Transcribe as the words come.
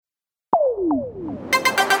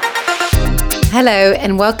Hello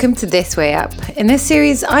and welcome to This Way Up. In this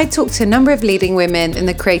series, I talk to a number of leading women in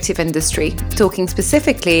the creative industry, talking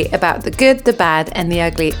specifically about the good, the bad and the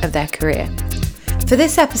ugly of their career. For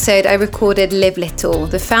this episode, I recorded Liv Little,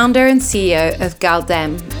 the founder and CEO of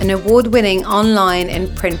Galdem, an award-winning online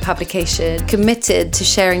and print publication committed to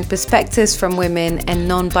sharing perspectives from women and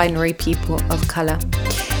non-binary people of colour.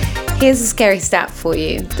 Here's a scary stat for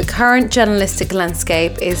you. The current journalistic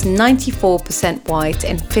landscape is 94% white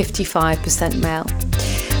and 55% male.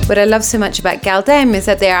 What I love so much about Galdem is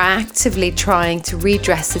that they are actively trying to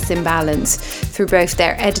redress this imbalance through both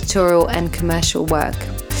their editorial and commercial work.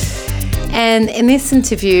 And in this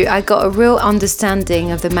interview, I got a real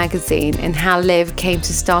understanding of the magazine and how Liv came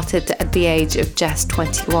to start it at the age of just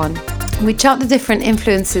 21. We chart the different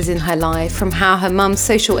influences in her life, from how her mum's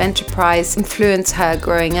social enterprise influenced her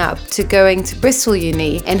growing up to going to Bristol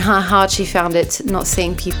Uni, and how hard she found it not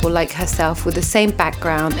seeing people like herself with the same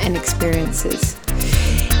background and experiences.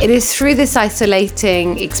 It is through this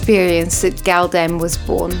isolating experience that Galdem was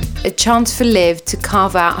born, a chance for Liv to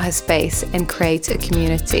carve out her space and create a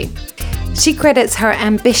community. She credits her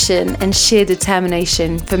ambition and sheer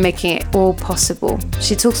determination for making it all possible.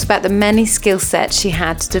 She talks about the many skill sets she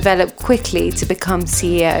had to develop quickly to become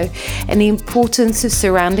CEO and the importance of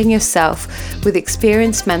surrounding yourself with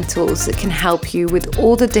experienced mentors that can help you with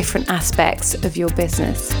all the different aspects of your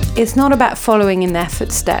business. It's not about following in their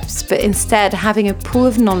footsteps, but instead having a pool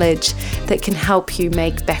of knowledge that can help you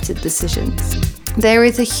make better decisions. There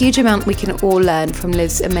is a huge amount we can all learn from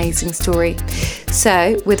Liv's amazing story.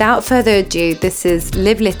 So, without further ado, this is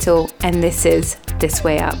Liv Little and this is This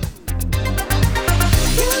Way Up.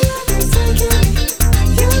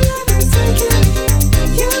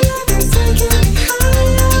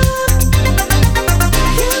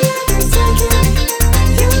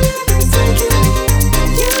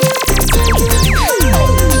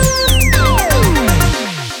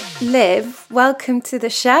 Liv, welcome to the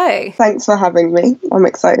show. Thanks for having me. I'm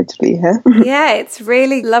excited to be here. Yeah, it's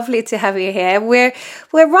really lovely to have you here. We're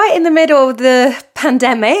right in the middle of the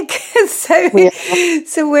pandemic, so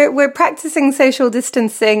we're practicing social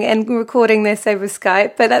distancing and recording this over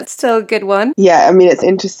Skype, but that's still a good one. Yeah, I mean, it's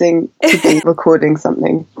interesting to be recording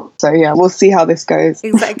something. So yeah, we'll see how this goes.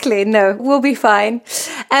 Exactly. No, we'll be fine.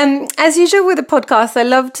 As usual with the podcast, I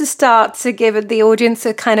love to start to give the audience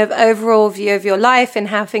a kind of overall view of your life and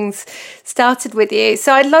how things started with you.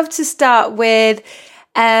 So I'd love to start with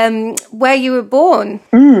where you were born.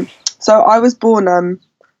 So I was born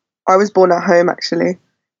at home, actually.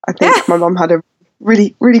 I think my mum had a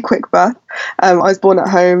really, really quick birth. I was born at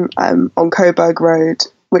home on Coburg Road,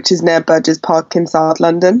 which is near Burgess Park in South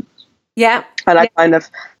London. Yeah. And I kind of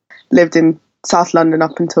lived in South London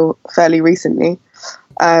up until fairly recently.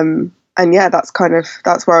 And yeah, that's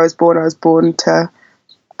where I was born. I was born to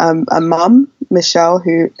a mum, Michelle,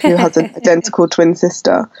 who has an identical twin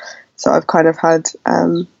sister. So I've kind of had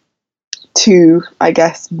two, I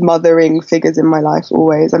guess, mothering figures in my life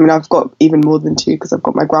always. I mean, I've got even more than two because I've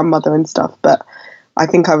got my grandmother and stuff, but I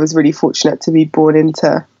think I was really fortunate to be born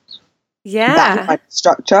into that kind of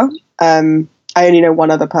structure. I only know one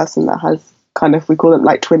other person that has kind of, we call them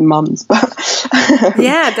like twin mums, but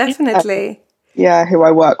yeah, definitely. Yeah, who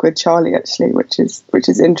I work with, Charlie, actually, which is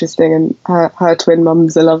interesting, and her twin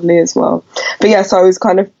mums are lovely as well. But yeah, so I was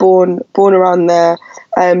kind of born around there.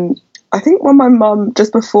 I think when my mum,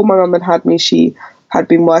 just before my mum had me, she had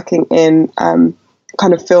been working in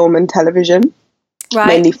kind of film and television. Right.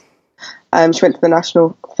 Mainly, she went to the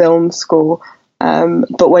National Film School,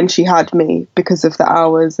 but when she had me, because of the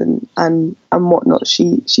hours and whatnot,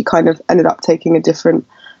 she kind of ended up taking a different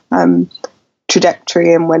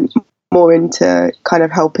trajectory and went more into kind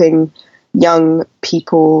of helping young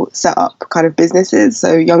people set up kind of businesses,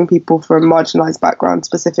 so young people from marginalised backgrounds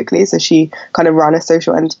specifically. So she kind of ran a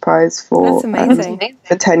social enterprise for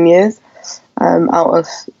 10 years out of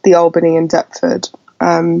the Albany and Deptford.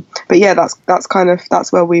 But yeah,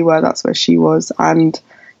 that's where we were. That's where she was, and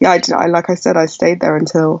yeah, like I said, I stayed there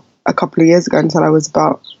until a couple of years ago, until I was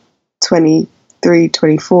about 23,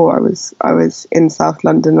 24. I was in South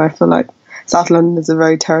London. I feel like South London is a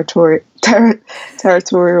very territorial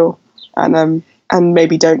and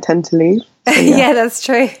maybe don't tend to leave. So, yeah. Yeah, that's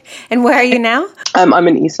true. And where are you now? I'm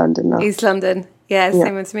in East London now. East London. Yeah,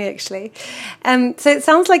 same as me, actually. So it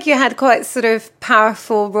sounds like you had quite sort of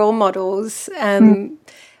powerful role models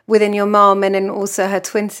within your mom and then also her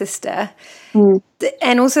twin sister.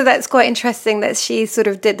 And also that's quite interesting that she sort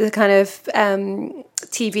of did the kind of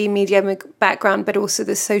TV media background, but also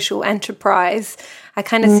the social enterprise. I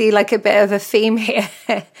kind of see like a bit of a theme here.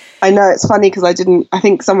 I know, it's funny because I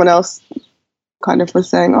think someone else kind of was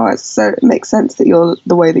saying, it makes sense that you're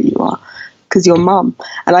the way that you are. because you're mum.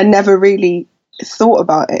 And I never really thought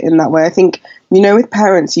about it in that way. I think, you know, with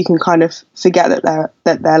parents, you can kind of forget that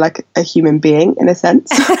they're like a human being in a sense.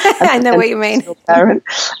 I know what you mean. Parent.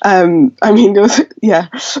 I mean, yeah,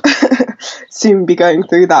 soon be going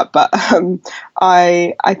through that. But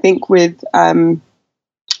I think with her,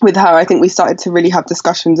 I think we started to really have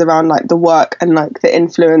discussions around like the work and like the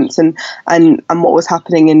influence and what was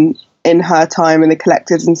happening in her time in the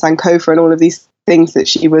collectives in Sankofa and all of these things that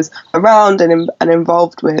she was around and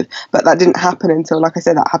involved with. But that didn't happen until, like I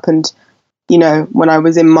said, that happened, you know, when I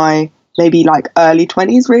was in my maybe like early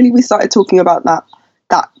 20s. Really, we started talking about that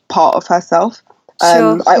part of herself.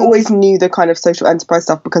 Sure. I always knew the kind of social enterprise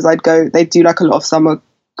stuff because they do like a lot of summer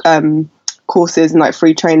courses and like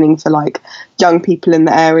free training for like young people in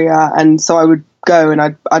the area, and so I would go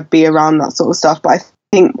and I'd be around that sort of stuff. But I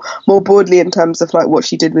think more broadly in terms of like what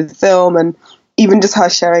she did with film, and even just her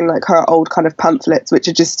sharing like her old kind of pamphlets, which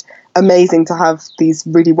are just amazing to have, these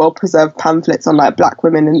really well preserved pamphlets on like black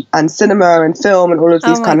women and cinema and film and all of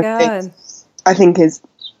these kind of things, I think is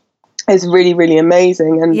really, really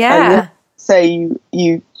amazing. And say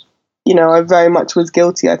you know, I very much was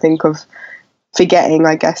guilty, I think, of forgetting,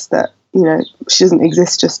 I guess, that, you know, she doesn't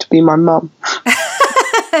exist just to be my mum.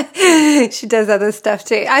 She does other stuff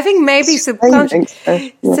too. I think maybe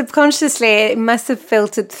subconsciously it must have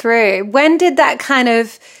filtered through. When did that kind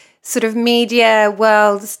of sort of media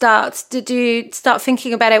world start? Did you start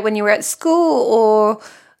thinking about it when you were at school, or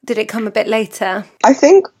did it come a bit later? I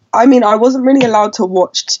think, I mean, I wasn't really allowed to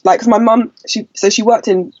watch, like, 'cause my mum, she worked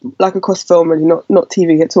in, like, across film, really, not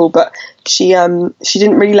TV at all, but she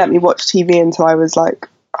didn't really let me watch TV until I was, like,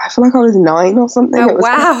 I feel like I was 9 or something. Oh,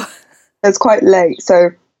 wow. It was quite late,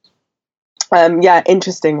 so, yeah,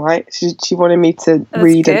 interesting, right? She wanted me to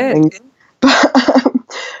read good. And things.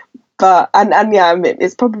 But yeah, I mean,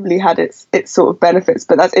 it's probably had its sort of benefits,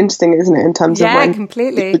 but that's interesting, isn't it, in terms of when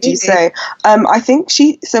completely. Would you say? I think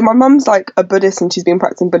so my mum's like a Buddhist, and she's been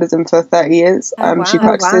practicing Buddhism for 30 years. She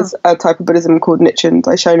practices a type of Buddhism called Nichiren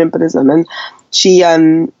Daishonin Buddhism, and she's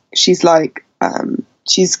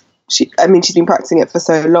been practicing it for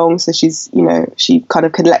so long, so she's, you know, she kind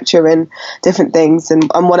of can lecture in different things and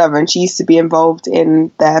whatever, and she used to be involved in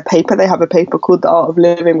their paper. They have a paper called The Art of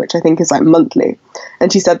Living, which I think is like monthly,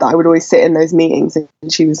 and she said that I would always sit in those meetings, and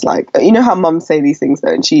she was like, you know how mums say these things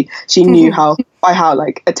though, and she knew how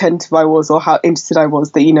like attentive I was, or how interested I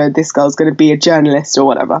was that, you know, this girl's going to be a journalist or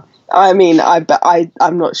whatever. I mean,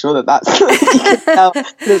 I'm not sure that's you could tell,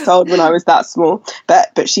 told when I was that small.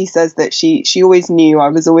 But she says that she always knew I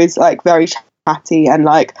was always like very chatty and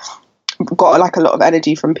like got like a lot of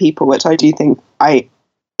energy from people, which I do think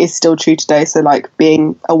is still true today. So like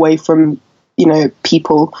being away from, you know,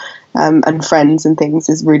 people and friends and things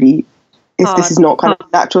is really this is not kind of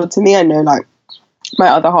natural to me. I know, like, my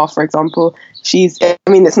other half, for example,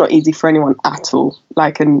 it's not easy for anyone at all,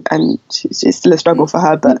 like, and it's still a struggle for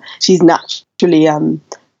her, but she's naturally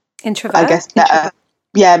introvert, I guess, better.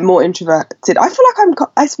 Yeah, more introverted. I feel like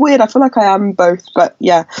it's weird, I feel like I am both, but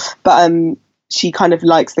she kind of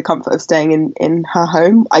likes the comfort of staying in her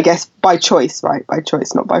home, I guess, by choice, right? By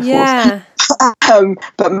choice, not by force.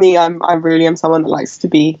 But me, I really am someone that likes to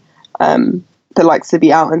be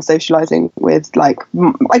out and socializing with, like,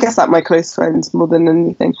 I guess, like, my close friends more than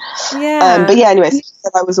anything. But yeah, anyway, so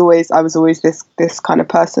I was always this kind of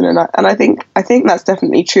person, and I think that's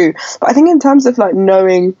definitely true. But I think in terms of like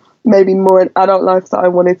knowing maybe more in adult life that I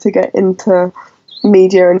wanted to get into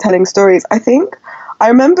media and telling stories, I think I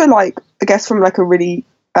remember, like, I guess from like a really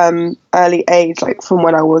early age, like from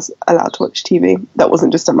when I was allowed to watch TV that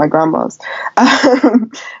wasn't just at my grandma's,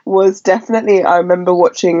 was definitely, I remember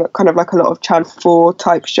watching kind of like a lot of Channel 4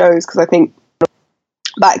 type shows, because I think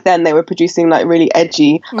back then they were producing like really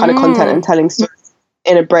edgy kind of content and telling stories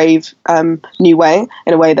in a brave new way,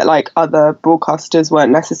 in a way that like other broadcasters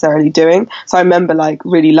weren't necessarily doing. So I remember like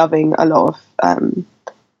really loving a lot of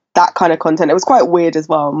that kind of content. It was quite weird as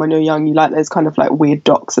well. When you're young, you like those kind of like weird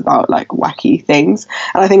docs about like wacky things.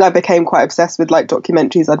 And I think I became quite obsessed with like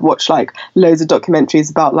documentaries. I'd watch like loads of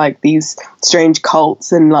documentaries about like these strange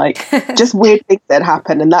cults and like just weird things that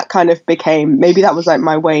happen. And that kind of became, maybe that was like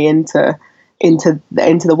my way into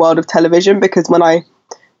the world of television, because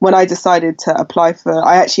when I decided to apply for,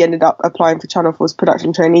 I actually ended up applying for Channel 4's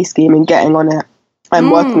production trainee scheme and getting on it.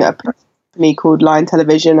 I'm working at a company called Lion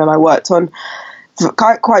Television, and I worked on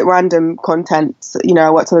quite random content. You know,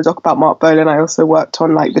 I worked on a doc about Mark Bolan. I also worked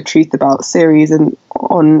on like the Truth About series, and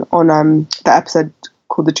on the episode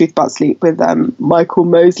called The Truth About Sleep with Michael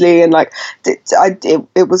Mosley, and like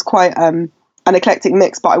it was quite an eclectic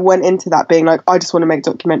mix. But I went into that being like, I just want to make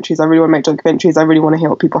documentaries. I really want to make documentaries. I really want to hear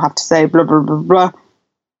what people have to say. Blah blah blah blah.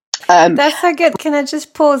 That's so good. Can I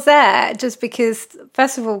just pause there? Just because,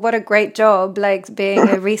 first of all, what a great job, like being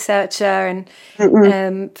a researcher and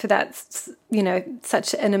for that,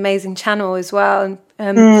 such an amazing channel as well.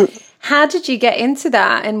 And how did you get into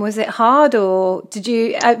that? And was it hard, or did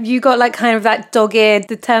you got like kind of that dogged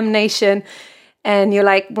determination? And you're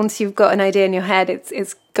like, once you've got an idea in your head,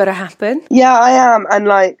 it's got to happen. Yeah, I am. And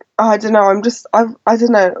like, I don't know, I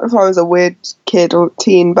don't know if I was a weird kid or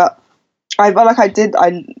teen, but I did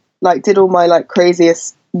all my like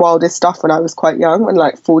craziest, wildest stuff when I was quite young, when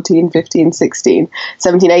like 14, 15, 16,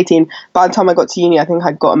 17, 18. By the time I got to uni, I think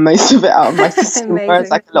I'd gotten most of it out of my system, whereas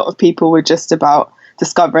like a lot of people were just about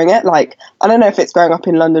discovering it. Like, I don't know if it's growing up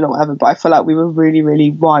in London or whatever, but I feel like we were really, really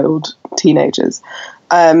wild teenagers.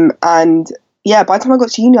 And yeah, by the time I got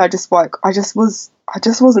to uni, I just wasn't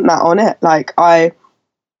that on it. Like I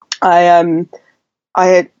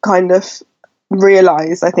had kind of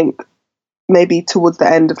realised, I think maybe towards the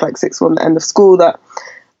end of like sixth form, the end of school, that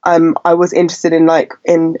I was interested in like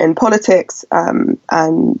in politics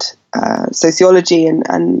and sociology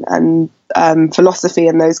and philosophy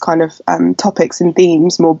and those kind of topics and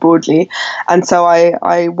themes more broadly. And so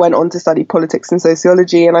I went on to study politics and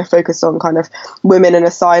sociology, and I focused on kind of women and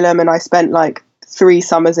asylum, and I spent like 3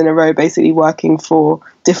 summers in a row basically working for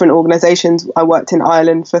different organisations. I worked in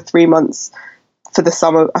Ireland for 3 months for the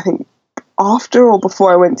summer, I think after or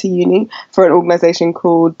before I went to uni, for an organisation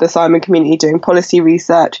called the Simon Community, doing policy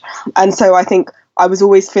research. And so I think I was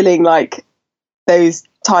always feeling like those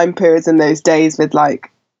time periods and those days with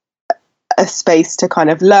like a space to kind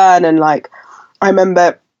of learn. And like I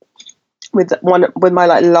remember with my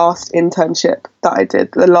like last internship that I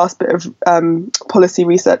did, the last bit of policy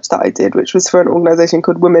research that I did, which was for an organisation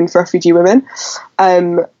called Women for Refugee Women,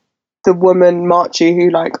 the woman Marchi, who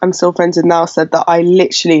like I'm still friends with now, said that I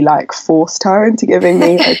literally like forced her into giving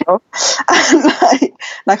me a job, and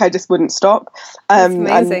like I just wouldn't stop. That's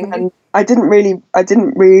amazing. And I didn't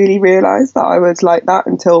really realise that I was like that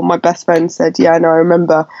until my best friend said, yeah, no, I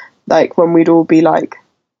remember like when we'd all be like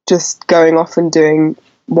just going off and doing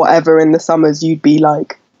whatever in the summers, you'd be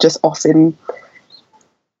like just off in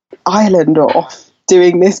Ireland or off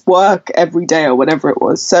doing this work every day or whatever it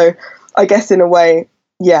was. So I guess in a way,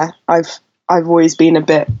 yeah, I've always been a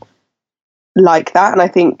bit like that, and I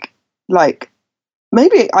think like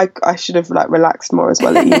maybe I should have like relaxed more as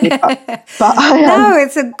well at uni, but no,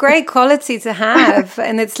 it's a great quality to have,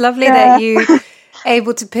 and it's lovely that you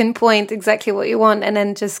able to pinpoint exactly what you want and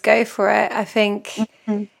then just go for it. I think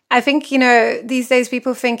these days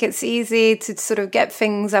people think it's easy to sort of get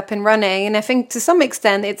things up and running, and I think to some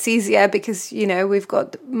extent it's easier because we've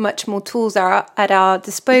got much more tools at our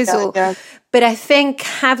disposal. Yeah. But I think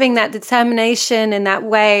having that determination and that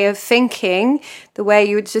way of thinking, the way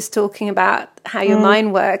you were just talking about how your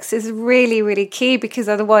mind works, is really, really key, because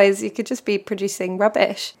otherwise you could just be producing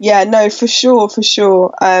rubbish. Yeah, no, for sure.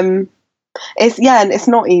 It's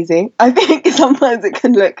not easy. I think sometimes it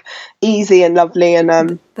can look easy and lovely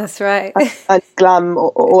and that's right, and glam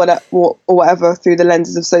or whatever through the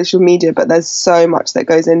lenses of social media, but there's so much that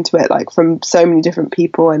goes into it, like from so many different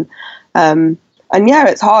people, and yeah,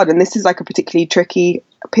 it's hard, and this is like a particularly tricky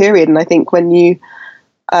period. And I think when you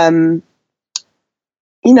at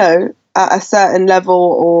a certain level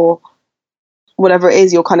or whatever it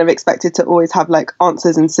is, you're kind of expected to always have like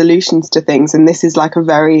answers and solutions to things, and this is like a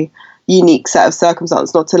very unique set of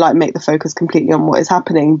circumstances, not to like make the focus completely on what is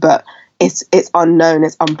happening, but it's unknown,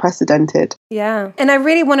 it's unprecedented. Yeah, and I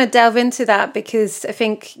really want to delve into that, because I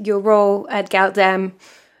think your role at GalDem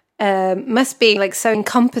must be like so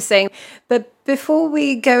encompassing. But before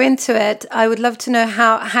we go into it, I would love to know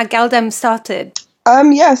how GalDem started.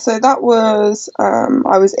 So that was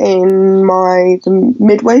I was in the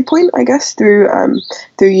midway point, I guess, through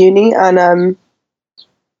uni, and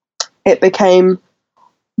it became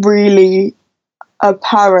really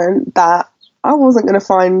apparent that I wasn't going to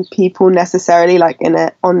find people necessarily like in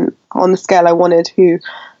it on the scale I wanted, who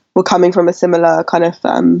were coming from a similar kind of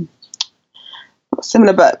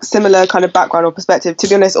similar kind of background or perspective, to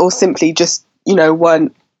be honest, or simply just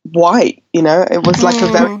weren't white. It was like a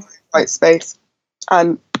very white space,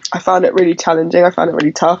 and I found it really challenging. I found it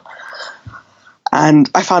really tough, and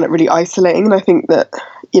I found it really isolating. And I think that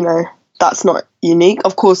that's not unique.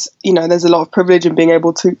 Of course, there's a lot of privilege in being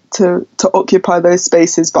able to occupy those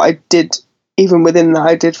spaces, but I did, even within that,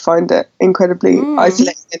 I did find it incredibly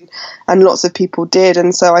isolating, and lots of people did.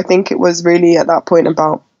 And so I think it was really at that point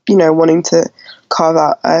about wanting to carve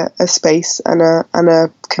out a space and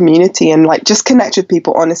a community, and like just connect with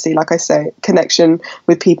people. Honestly, like I say, connection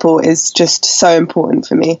with people is just so important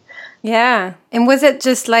for me. Yeah. And was it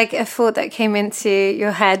just like a thought that came into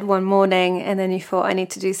your head one morning and then you thought, I need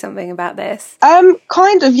to do something about this?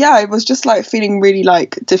 Kind of, yeah. I was just like feeling really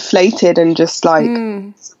like deflated and just like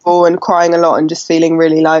and crying a lot and just feeling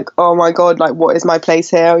really like, oh my God, like what is my place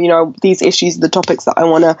here? You know, these issues are the topics that I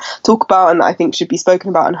want to talk about and that I think should be spoken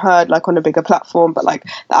about and heard like on a bigger platform, but like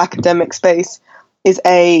the academic space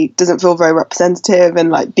doesn't feel very representative,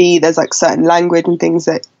 and like B, there's like certain language and things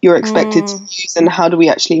that you're expected to use, and how do we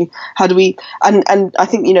and I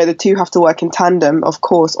think, you know, the two have to work in tandem, of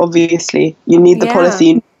course. Obviously you need the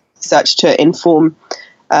policy research to inform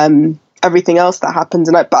everything else that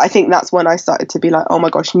happens, but I think that's when I started to be like, oh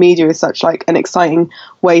my gosh, media is such like an exciting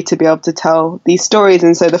way to be able to tell these stories.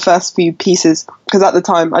 And so the first few pieces, because at the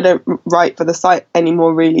time I don't write for the site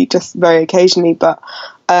anymore really, just very occasionally, but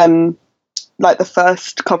like the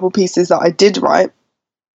first couple pieces that I did write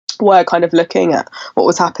were kind of looking at what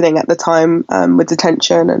was happening at the time with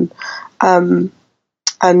detention and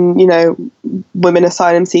you know, women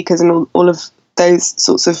asylum seekers and all of those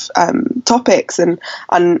sorts of topics, and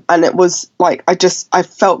it was like I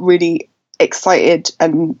felt really excited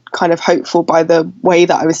and kind of hopeful by the way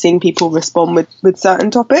that I was seeing people respond with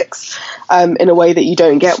certain topics in a way that you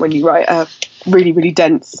don't get when you write a really, really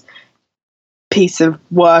dense piece of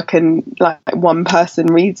work and like one person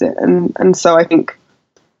reads it, and so I think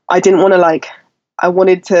I didn't want to like I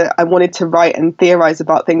wanted to write and theorize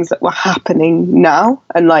about things that were happening now,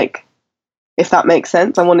 and like, if that makes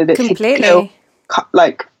sense, I wanted it completely to feel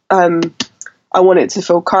like I want it to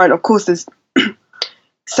feel current. Of course, there's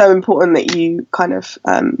so important that you kind of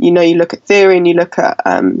you know, you look at theory and you look at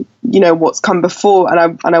you know, what's come before,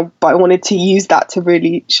 but I wanted to use that to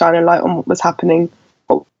really shine a light on what was happening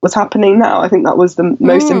now. I think that was the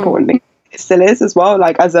most important thing. It still is as well,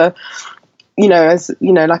 like as you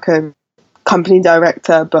know, like a company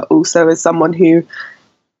director, but also as someone who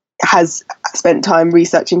has spent time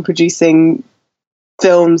researching, producing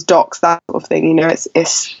films, docs, that sort of thing. You know,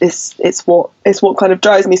 it's what kind of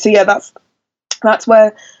drives me. So yeah, that's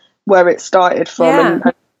where it started from,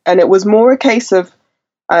 and it was more a case of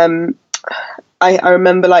I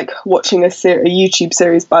remember like watching a YouTube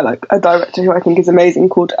series by like a director who I think is amazing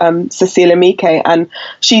called Cecilia Mike, and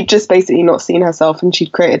she'd just basically not seen herself, and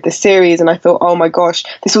she'd created this series, and I thought, oh my gosh,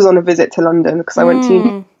 this was on a visit to London because I went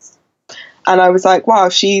to, and I was like, wow,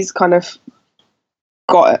 she's kind of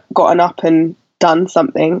gotten up and done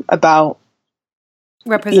something about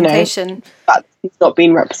representation, you know, that it's not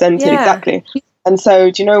being represented exactly. And so,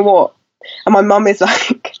 do you know what? And my mum is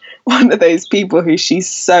like one of those people who, she's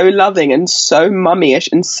so loving and so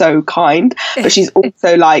mummyish and so kind, but she's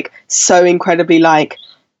also like so incredibly like,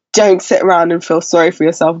 don't sit around and feel sorry for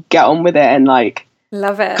yourself, get on with it and like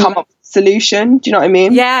love it, come up with a solution. Do you know what I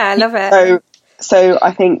mean? Yeah, I love it. So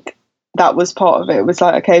I think that was part of it. It was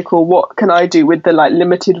like, okay, cool, what can I do with the like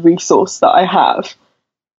limited resource that I have?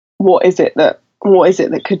 What is it that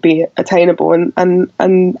could be attainable, and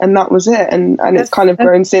that was it, and it's kind of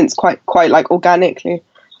grown since quite like organically,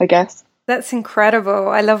 I guess. That's incredible.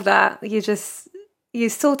 I love that. You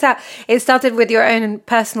sort out, it started with your own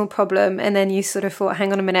personal problem, and then you sort of thought,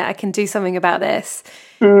 hang on a minute, I can do something about this.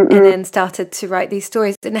 And then started to write these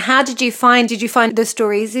stories. And how did you find the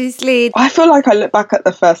stories easily? I feel like I look back at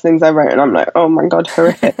the first things I wrote and I'm like, oh my God,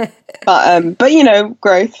 horrific. but you know,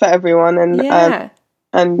 growth for everyone, and yeah,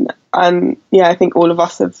 I think all of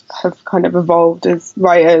us have kind of evolved as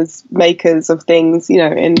writers, makers of things, you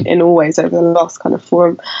know, in all ways over the last kind of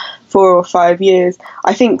 4 or 5 years.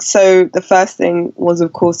 I think so. The first thing was,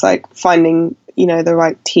 of course, like finding, you know, the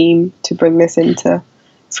right team to bring this into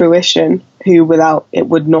fruition, who without it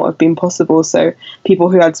would not have been possible. So people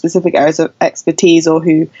who had specific areas of expertise, or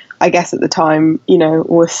who I guess at the time, you know,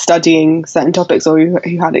 were studying certain topics, or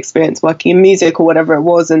who had experience working in music or whatever it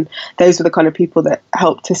was. And those were the kind of people that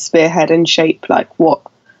helped to spearhead and shape like what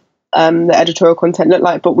the editorial content looked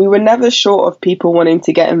like. But we were never short of people wanting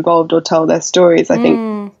to get involved or tell their stories. I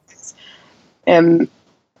think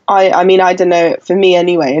I mean, I don't know, for me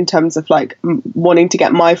anyway, in terms of like wanting to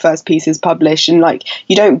get my first pieces published, and like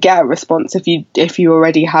you don't get a response if you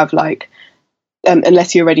already have like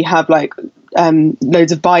unless you already have like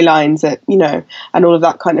loads of bylines that, you know, and all of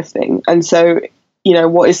that kind of thing. And so, you know,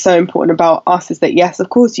 what is so important about us is that, yes, of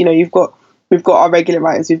course, you know, we've got our regular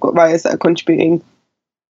writers, we've got writers that are contributing,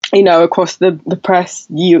 you know, across the press,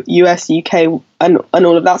 US, UK, and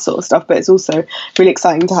all of that sort of stuff. But it's also really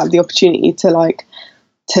exciting to have the opportunity to like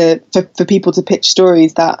for people to pitch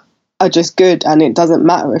stories that are just good, and it doesn't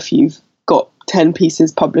matter if you've got 10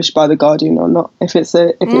 pieces published by The Guardian or not. If it's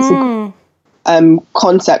a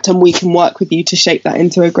concept, and we can work with you to shape that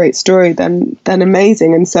into a great story, then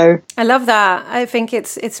amazing. And so I love that. I think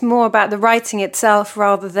it's more about the writing itself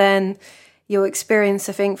rather than your experience.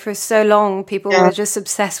 I think for so long people were just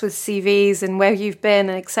obsessed with CVs and where you've been,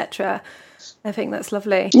 and etc. I think that's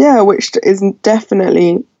lovely. Yeah, which is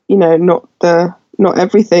definitely, not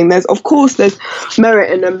everything. There's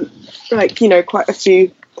merit in quite a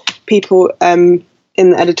few people in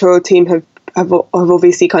the editorial team have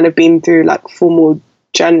obviously kind of been through like formal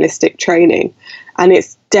journalistic training, and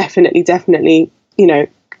it's definitely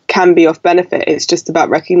can be of benefit. It's just about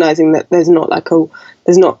recognizing that it's not like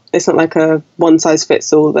a one size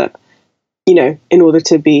fits all, that in order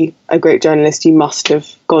to be a great journalist you must have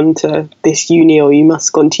gone to this uni, or you must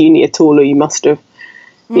have gone to uni at all, or you must have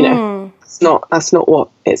that's not what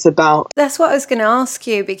it's about. That's what I was going to ask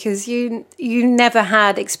you, because you never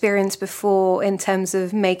had experience before in terms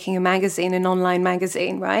of making a magazine, an online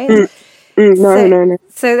magazine, right? No.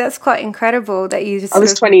 So that's quite incredible that you just... I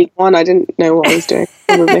was 21. I didn't know what I was doing,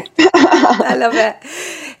 probably. I love it.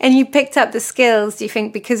 And you picked up the skills, do you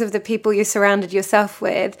think, because of the people you surrounded yourself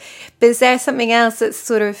with? But is there something else that's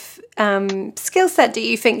sort of skill set do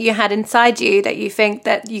you think you had inside you that you think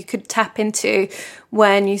that you could tap into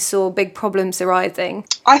when you saw big problems arising?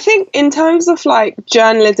 I think in terms of like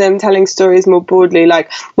journalism, telling stories more broadly,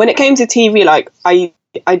 like when it came to TV, like I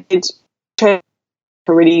did a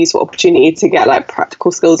really useful opportunity to get like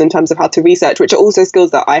practical skills in terms of how to research, which are also skills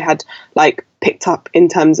that I had like picked up in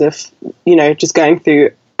terms of just going through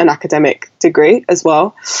an academic degree as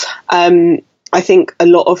well. I think a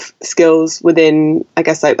lot of skills within, I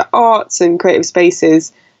guess, like the arts and creative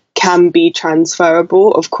spaces can be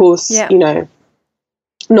transferable. Of course,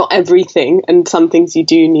 not everything, and some things you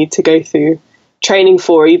do need to go through training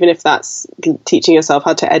for, even if that's teaching yourself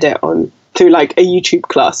how to edit through like a YouTube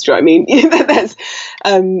class. Do you know what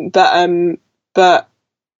I mean? But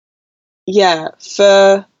yeah,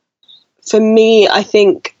 for me, I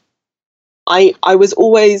think I was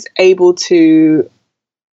always able to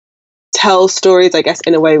tell stories, I guess,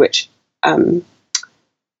 in a way which, I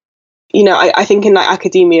think in like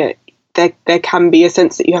academia, there can be a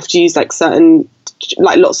sense that you have to use like certain,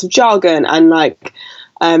 like lots of jargon and like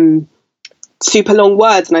super long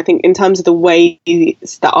words. And I think in terms of the ways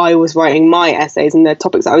that I was writing my essays and the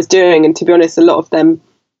topics that I was doing, and to be honest, a lot of them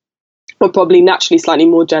were probably naturally slightly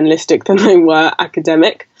more journalistic than they were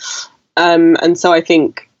academic. And so I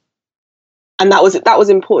think, and that was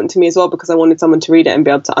important to me as well, because I wanted someone to read it and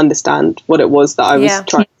be able to understand what it was that I was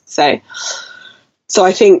trying to say. So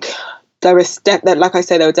I think there is like I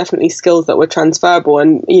say, there were definitely skills that were transferable,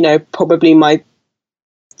 and probably my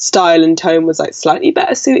style and tone was like slightly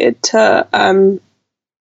better suited to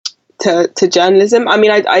journalism. I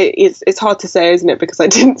mean, it's hard to say, isn't it? Because I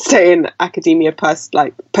didn't stay in academia post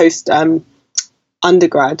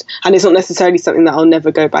undergrad, and it's not necessarily something that I'll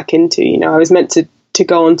never go back into. I was meant to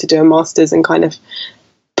go on to do a master's and kind of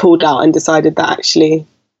pulled out and decided that actually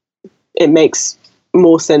it makes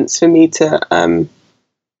more sense for me to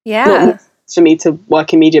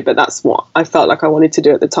work in media, but that's what I felt like I wanted to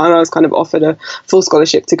do at the time. I was kind of offered a full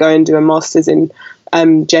scholarship to go and do a master's in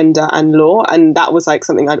gender and law, and that was like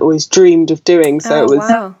something I'd always dreamed of doing. So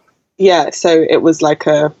so it was like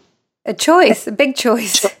a choice, a big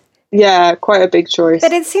choice. Yeah, quite a big choice.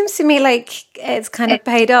 But it seems to me like it's kind of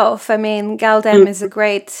paid off. I mean, Galdem is a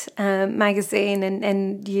great magazine,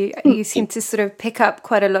 and you seem to sort of pick up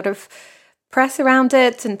quite a lot of press around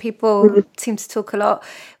it, and people seem to talk a lot.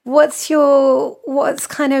 What's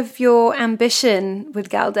kind of your ambition with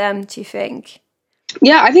Galdem, do you think?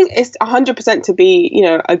 Yeah, I think it's 100% to be,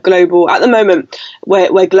 a global. At the moment,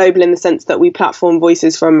 we're global in the sense that we platform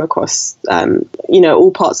voices from across,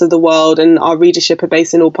 all parts of the world, and our readership are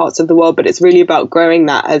based in all parts of the world. But it's really about growing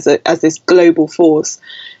that as this global force,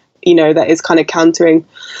 that is kind of countering,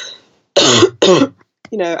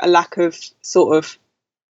 a lack of sort of,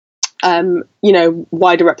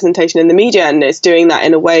 wider representation in the media, and it's doing that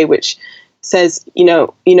in a way which says, you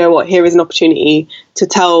know what, here is an opportunity to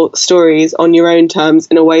tell stories on your own terms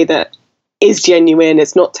in a way that is genuine,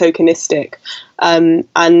 it's not tokenistic,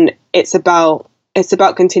 and it's about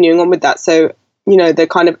continuing on with that. So the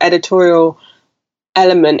kind of editorial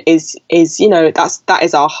element is that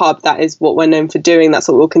is our hub, that is what we're known for doing, that's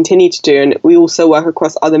what we'll continue to do, and we also work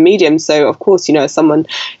across other mediums. So of course, as someone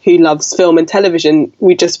who loves film and television,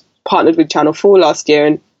 we just partnered with Channel 4 last year,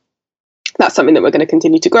 and that's something that we're going to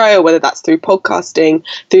continue to grow, whether that's through podcasting,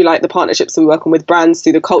 through like the partnerships that we work on with brands,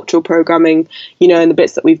 through the cultural programming, and the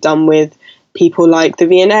bits that we've done with people like the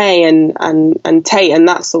V&A and Tate and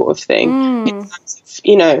that sort of thing. In terms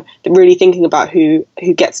you know, really thinking about who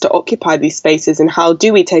gets to occupy these spaces and how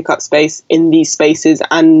do we take up space in these spaces,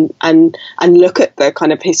 and look at the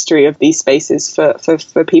kind of history of these spaces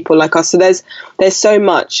for people like us. So there's so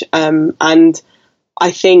much, and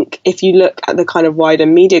I think if you look at the kind of wider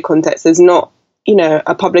media context, there's not, you know,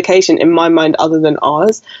 a publication in my mind other than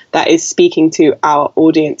ours that is speaking to our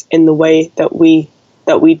audience in the way that we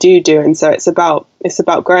do. And so it's about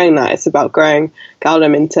growing that. It's about growing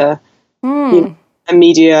Galdem into you know, a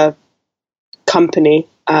media company.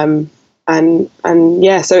 And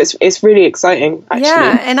yeah, so it's really exciting, actually.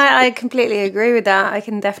 Yeah, and I completely agree with that. I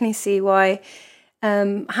can definitely see why,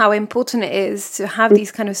 how important it is to have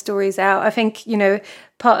these kind of stories out. I think, you know,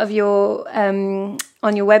 part of your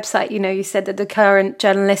on your website, you know, you said that the current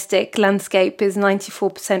journalistic landscape is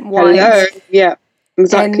 94% white. Hello. Yeah,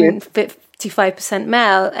 exactly. And 55%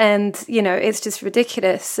 male, and you know, it's just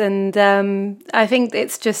ridiculous. And I think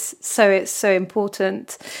it's so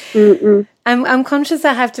important. I'm conscious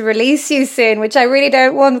I have to release you soon, which I really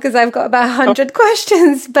don't want because I've got about 100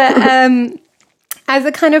 questions. But as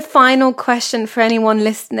a kind of final question for anyone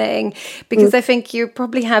listening, because I think you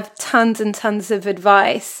probably have tons and tons of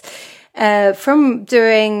advice from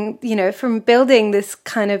building this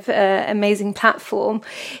kind of amazing platform,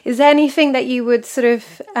 is there anything that you would sort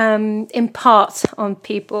of impart on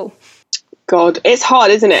people? God, it's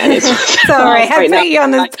hard, isn't it? And it's sorry, I put you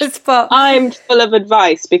on the spot. I'm full of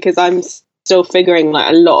advice because I'm still figuring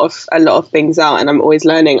like a lot of things out, and I'm always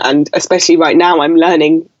learning, and especially right now I'm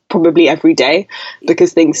learning probably every day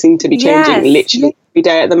because things seem to be changing literally every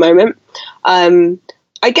day at the moment.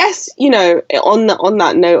 I guess, you know, on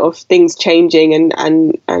that note of things changing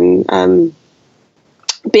and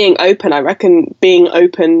being open, I reckon being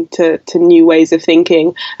open to new ways of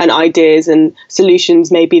thinking and ideas and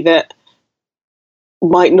solutions maybe that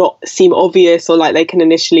might not seem obvious or like they can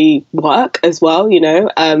initially work as well, you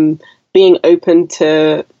know, being open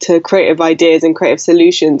to creative ideas and creative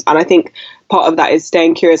solutions. And I think part of that is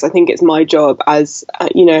staying curious. I think it's my job as,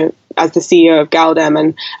 you know, as the CEO of Galdem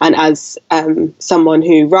and as someone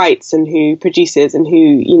who writes and who produces and who,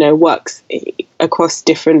 you know, works across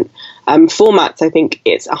different formats. I think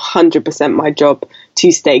it's 100% my job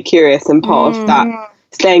to stay curious, and part of that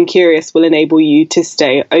staying curious will enable you to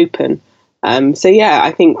stay open. So yeah,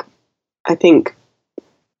 I think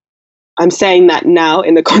I'm saying that now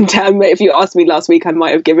in the context. If you asked me last week, I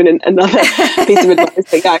might have given another piece of advice.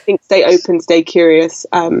 But yeah, I think stay open, stay curious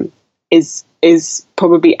is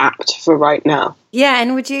probably apt for right now. Yeah,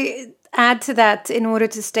 and would you add to that, in order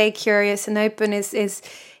to stay curious and open, is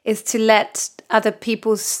to let other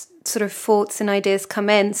people's sort of thoughts and ideas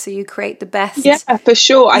come in, so you create the best? Yeah, for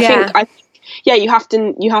sure. I think you have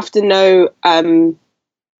to know,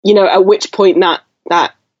 you know, at which point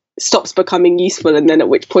that stops becoming useful, and then at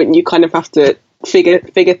which point you kind of have to figure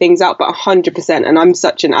things out. But 100%, and I'm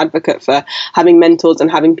such an advocate for having mentors and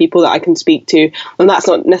having people that I can speak to, and that's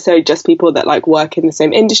not necessarily just people that like work in the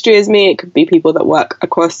same industry as me. It could be people that work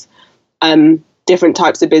across different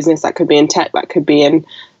types of business. That could be in tech, that could be in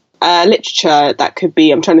literature, that could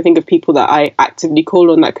be, I'm trying to think of people that I actively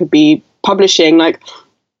call on, that could be publishing. Like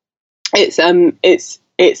it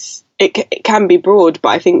can be broad, but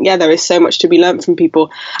I think, yeah, there is so much to be learned from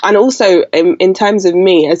people. And also in terms of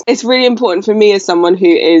me, it's really important for me as someone who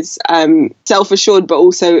is self-assured, but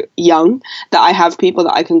also young, that I have people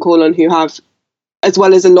that I can call on who have, as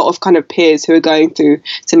well as a lot of kind of peers who are going through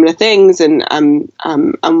similar things, and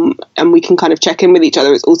we can kind of check in with each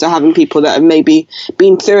other. It's also having people that have maybe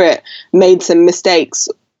been through it, made some mistakes,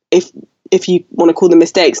 if you want to call them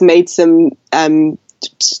mistakes, made some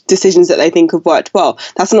decisions that they think have worked well.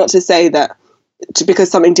 That's not to say that because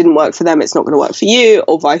something didn't work for them, it's not going to work for you,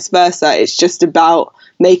 or vice versa. It's just about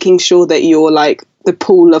making sure that you're like, the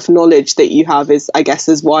pool of knowledge that you have is, I guess,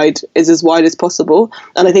 as wide as possible.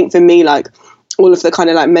 And I think for me, like, all of the kind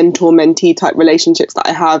of like mentor-mentee type relationships that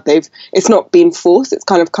I have, it's not been forced. It's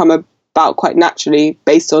kind of come about quite naturally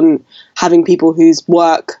based on having people whose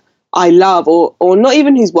work I love, or not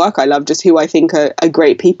even whose work I love, just who I think are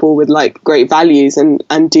great people with like great values and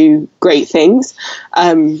do great things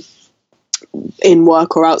in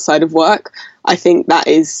work or outside of work. I think that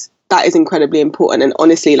is incredibly important. And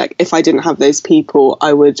honestly, like, if I didn't have those people,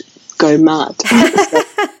 I would go mad.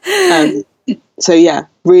 So yeah,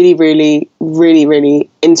 really, really, really, really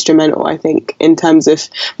instrumental, I think, in terms of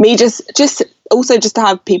me just to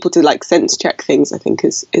have people to like sense check things, I think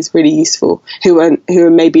is really useful, who are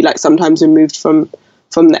maybe like sometimes removed from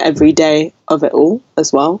the everyday of it all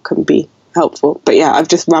as well, can be helpful. But yeah, I've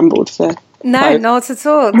just rambled for No, not at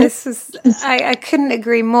all. This was, I couldn't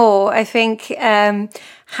agree more. I think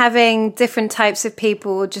having different types of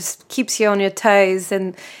people just keeps you on your toes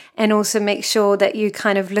and also make sure that you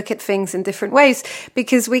kind of look at things in different ways,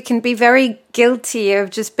 because we can be very guilty of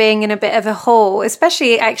just being in a bit of a hole,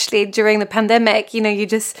 especially actually during the pandemic. You know,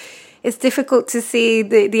 it's difficult to see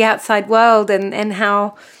the outside world and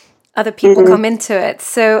how other people come into it.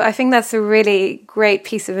 So I think that's a really great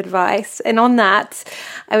piece of advice. And on that,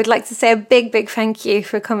 I would like to say a big, big thank you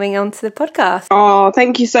for coming on to the podcast. Oh,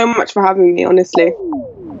 thank you so much for having me, honestly.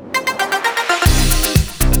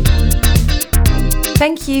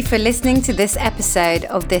 Thank you for listening to this episode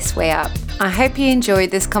of This Way Up. I hope you enjoyed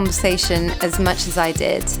this conversation as much as I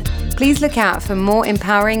did. Please look out for more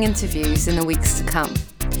empowering interviews in the weeks to come.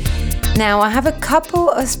 Now, I have a couple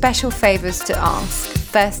of special favors to ask.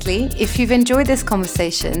 Firstly, if you've enjoyed this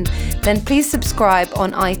conversation, then please subscribe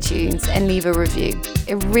on iTunes and leave a review.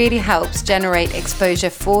 It really helps generate exposure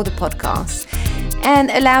for the podcast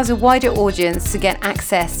and allows a wider audience to get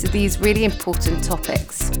access to these really important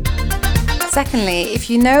topics. Secondly, if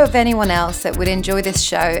you know of anyone else that would enjoy this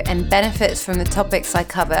show and benefits from the topics I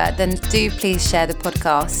cover, then do please share the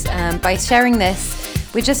podcast. By sharing this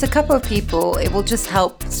with just a couple of people, it will just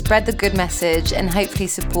help spread the good message and hopefully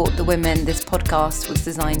support the women this podcast was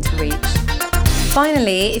designed to reach.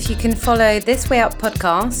 Finally, if you can follow This Way Up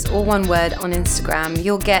podcast, all one word, on Instagram,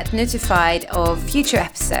 you'll get notified of future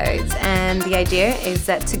episodes. And the idea is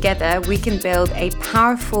that together we can build a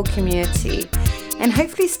powerful community and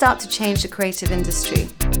hopefully start to change the creative industry.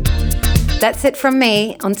 That's it from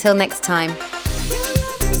me. Until next time.